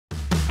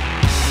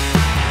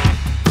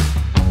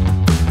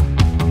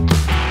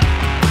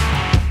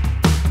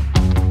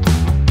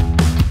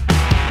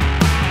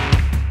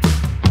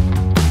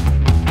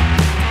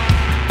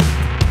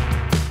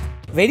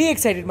Very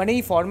excited, মানে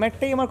এই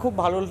ফরম্যাটটাই আমার খুব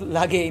ভালো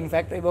লাগে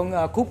ইনফ্যাক্ট, এবং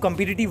খুব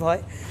কম্পিটিটিভ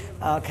হয়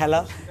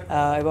খেলা,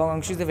 এবং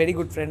Anshu is a very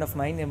good friend of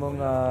mine, এবং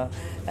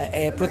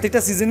প্রত্যেকটা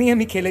সিজনেই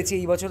আমি খেলেছি,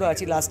 এই বছরও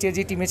আছি, লাস্ট ইয়ার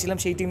যে টিমে ছিলাম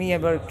সেই টিমেই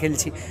এবার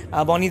খেলছি।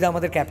 বনিদা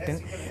আমাদের ক্যাপ্টেন,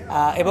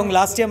 এবং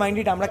লাস্ট ইয়ার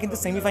মাইন্ডেড আমরা কিন্তু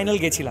সেমিফাইনাল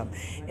গেছিলাম,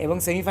 এবং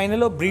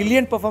সেমিফাইনালও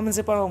ব্রিলিয়েন্ট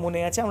পারফরমেন্সের পর মনে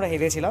আছে আমরা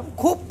হেরেছিলাম,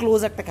 খুব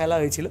ক্লোজ একটা খেলা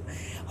হয়েছিল।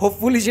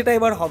 হোপফুলি সেটা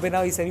এবার হবে না,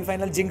 ওই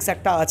সেমিফাইনাল জিঙ্কস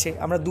একটা আছে,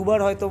 আমরা দুবার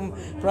হয়তো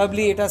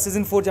প্রবাবলি এটা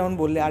সিজন 4 যেমন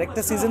বললে,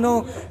 আরেকটা সিজনও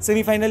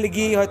সেমিফাইনালে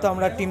গিয়েই হয়তো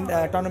আমরা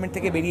টুর্নামেন্ট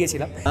থেকে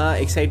বেরিয়েছিলাম।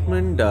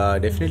 এক্সাইটমেন্ট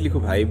ডেফিনেটলি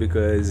খুব হাই,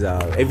 বিকজ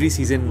এভরি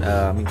সিজন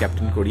আমি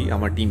ক্যাপ্টেন করি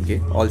আমার টিমকে,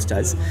 অল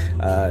স্টার্স।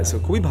 সো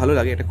খুবই ভালো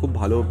লাগে, এটা খুব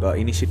ভালো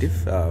initiative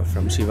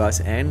from Shibas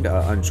and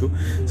আনশু।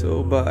 So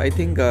I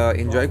think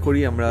enjoy করি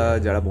আমরা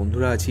যারা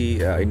বন্ধুরা আছি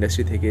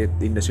ইন্ডাস্ট্রি থেকে,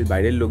 ইন্ডাস্ট্রির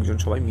বাইরের লোকজন,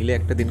 সবাই মিলে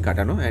একটা দিন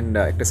কাটানো অ্যান্ড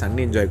একটা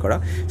সানডে এনজয় করা।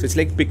 So it's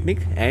like picnic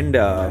and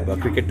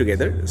cricket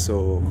together. So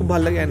খুব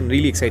ভালো লাগে and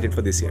really excited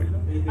for this ইয়ার।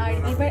 আর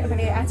এবার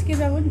মানে আজকে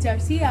যেমন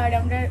জার্সি আর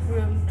আমরা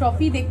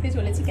ট্রফি দেখতে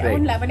চলেছি,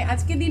 কেমন লাগে মানে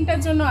আজকের দিনটার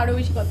জন্য আরো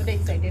বেশি কতটা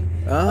এক্সাইটেড?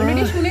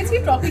 অলরেডি শুনেছি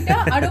ট্রফিটা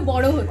আরো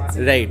বড় হচ্ছে।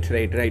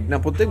 রাইট না,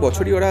 প্রত্যেক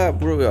বছরই ওরা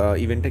পুরো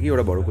ইভেন্টটাকেই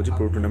ওরা বড় করছে,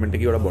 পুরো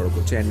টুর্নামেন্টটাকেই ওরা বড়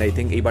করছে। অ্যান্ড আই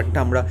থিঙ্ক এইবারটা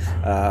আমরা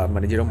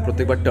মানে যেরকম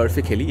প্রত্যেকবার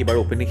টার্ফে খেলি, এবার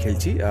ওপেনে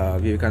খেলছি,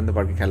 বিবেকানন্দ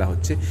পার্কে খেলা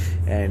হচ্ছে,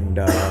 অ্যান্ড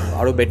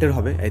আরও বেটার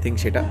হবে আই থিঙ্ক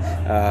সেটা,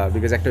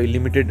 বিকজ একটা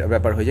লিমিটেড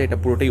ব্যাপার হয়ে যায়, এটা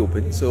পুরোটাই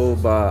ওপেন। সো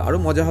আরও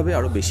মজা হবে,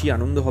 আরও বেশি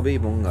আনন্দ হবে,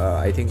 এবং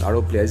আই থিঙ্ক আরও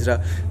প্লেয়ার্সরা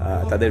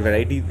তাদের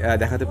ভ্যারাইটি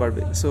দেখাতে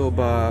পারবে। So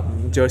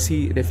jersey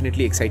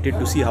definitely excited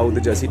to C how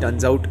the jersey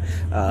turns out.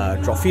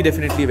 Trophy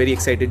definitely very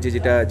excited যে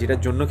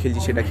যেটার জন্য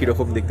খেলছি সেটা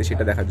কীরকম দেখতে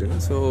সেটা দেখার জন্য।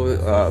 সো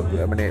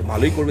মানে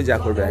ভালোই করবে যা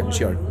করবে, আই এম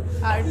শিওর।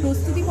 আর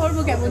প্রস্তুতি পর্ব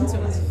কেমন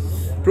চলছে?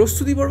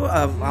 প্রস্তুতি পর্ব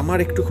আমার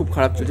একটু খুব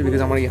খারাপ চলছে,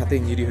 বিকজ আমার এই হাতে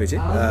ইঞ্জুরি হয়েছে,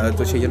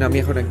 তো সেই জন্য আমি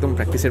এখন একদম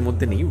প্র্যাকটিসের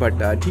মধ্যে নেই। বাট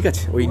ঠিক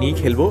আছে, ওই নিয়েই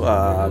খেলবো,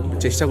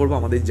 চেষ্টা করবো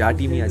আমাদের যা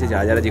টিমই আছে,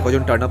 যারা যে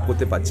কজন টার্ন আপ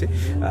করতে পারছে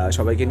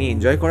সবাইকে নিয়ে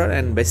এনজয় করার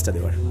অ্যান্ড বেস্টটা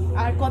দেওয়ার।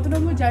 আর কত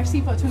নম্বর জার্সি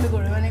পছন্দ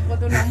করবে, মানে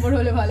কত নম্বর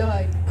হলে ভালো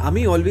হয়?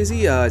 আমি অলওয়েজই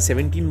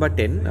 17 বা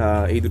 10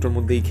 এই দুটোর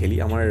মধ্যেই খেলি।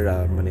 আমার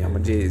মানে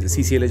আমার যে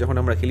সিসিএলে যখন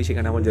আমরা খেলি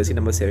সেখানে আমার জার্সি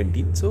নাম্বার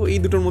 17। সো এই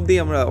দুটোর মধ্যেই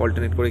আমরা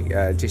অল্টারনেট করে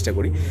চেষ্টা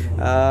করি,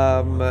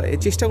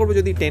 চেষ্টা করবো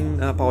যদি 10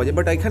 পাওয়া যায়।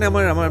 বাট এখানে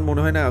আমার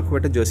মনে হয় না খুব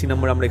একটা জার্সি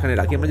নাম্বার আমরা এখানে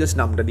রাখি, আমরা জাস্ট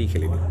নামটা দিয়ে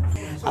খেলি।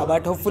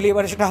 বাট হোপফুলি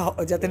এবার সেটা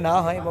যাতে না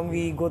হয়, এবং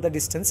we go the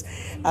distance.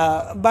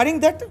 বারিং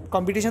that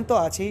competition তো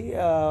আছেই,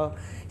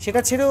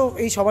 সেটা ছেড়েও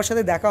এই সবার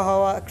সাথে দেখা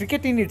হওয়া,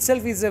 cricket in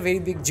itself is a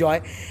very big জয়,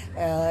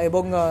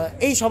 এবং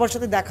এই সবার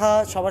সাথে দেখা,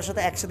 সবার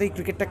সাথে একসাথে এই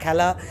ক্রিকেটটা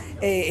খেলা,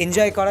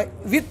 এনজয় করা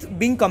with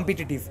being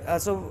competitive.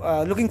 So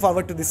looking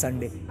forward to this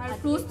Sunday. আর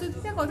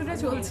প্রস্তুতিটা কতটা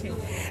চলছে?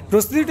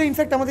 প্রস্তুতিটা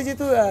ইনফ্যাক্ট আমাদের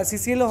যেহেতু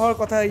সিসিএলও হওয়ার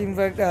কথা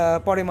ইনফ্যাক্ট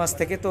পরের মাস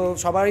থেকে, তো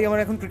সবারই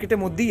আমরা এখন ক্রিকেটের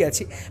মধ্যেই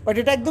আছি, বাট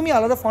এটা একদমই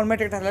আলাদা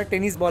ফর্ম্যাটে খেলা,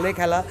 টেনিস বলে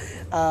খেলা।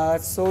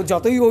 সো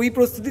যতই ওই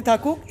প্রস্তুতি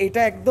থাকুক,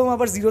 এটা একদম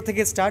আবার জিরো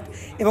থেকে স্টার্ট,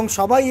 এবং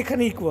সবাই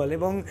এখানে ইকুয়াল,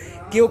 এবং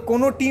কেউ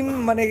কোনো টিম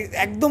মানে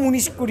একদম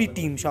 19-20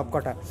 টিম সব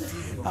কটা।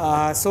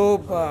 সো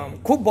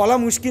খুব বলা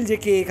মুশকিল যে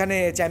কে এখানে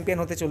চ্যাম্পিয়ন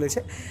হতে চলেছে,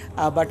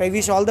 but I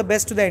wish all the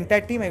best to the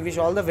entire team, I wish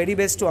all the very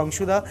best to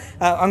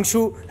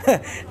Anshu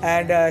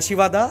and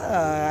শিবাদা,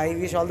 I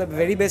wish all the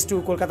very best to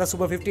Kolkata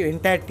super 50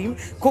 entire team.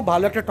 খুব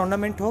ভালো একটা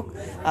টুর্নামেন্ট হোক,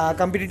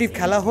 কম্পিটিটিভ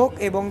খেলা হোক,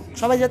 এবং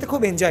সবাই যাতে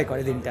খুব এনজয়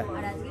করে দিনটা।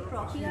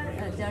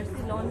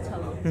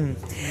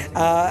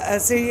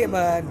 সেই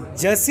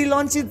jersey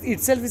launch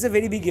itself is a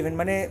very big event,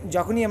 মানে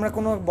যখনই আমরা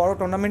কোনো বড়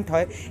টুর্নামেন্ট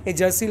হয়, এই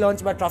জার্সি লঞ্চ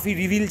বা ট্রফি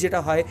রিভিল যেটা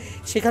হয়,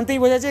 সেখান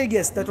থেকেই বোঝা যায়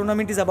yes the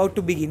tournament is about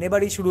to begin,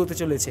 এবারই শুরু হতে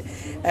চলেছে।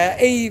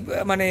 এই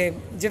মানে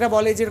যেটা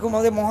বলে যেরকম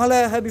আমাদের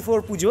মহালয়া হয় বিফোর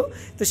পুজো,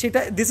 তো সেটা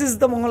this is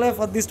the Mahalaya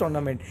for this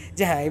tournament,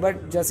 যে হ্যাঁ এবার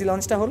জার্সি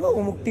লঞ্চটা হলো,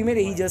 অমুক টিমের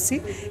এই জার্সি,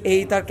 এই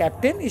তার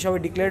ক্যাপ্টেন, এই সবাই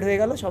ডিক্লেয়ার্ড হয়ে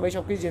গেল, সবাই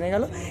সব কিছু জেনে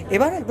গেল,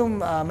 এবার একদম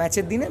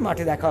ম্যাচের দিনে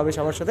মাঠে দেখা হবে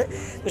সবার সাথে।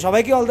 তো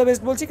সবাইকে অল দ্য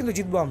বেস্ট বলছি, কিন্তু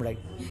জিতবো আমরাই।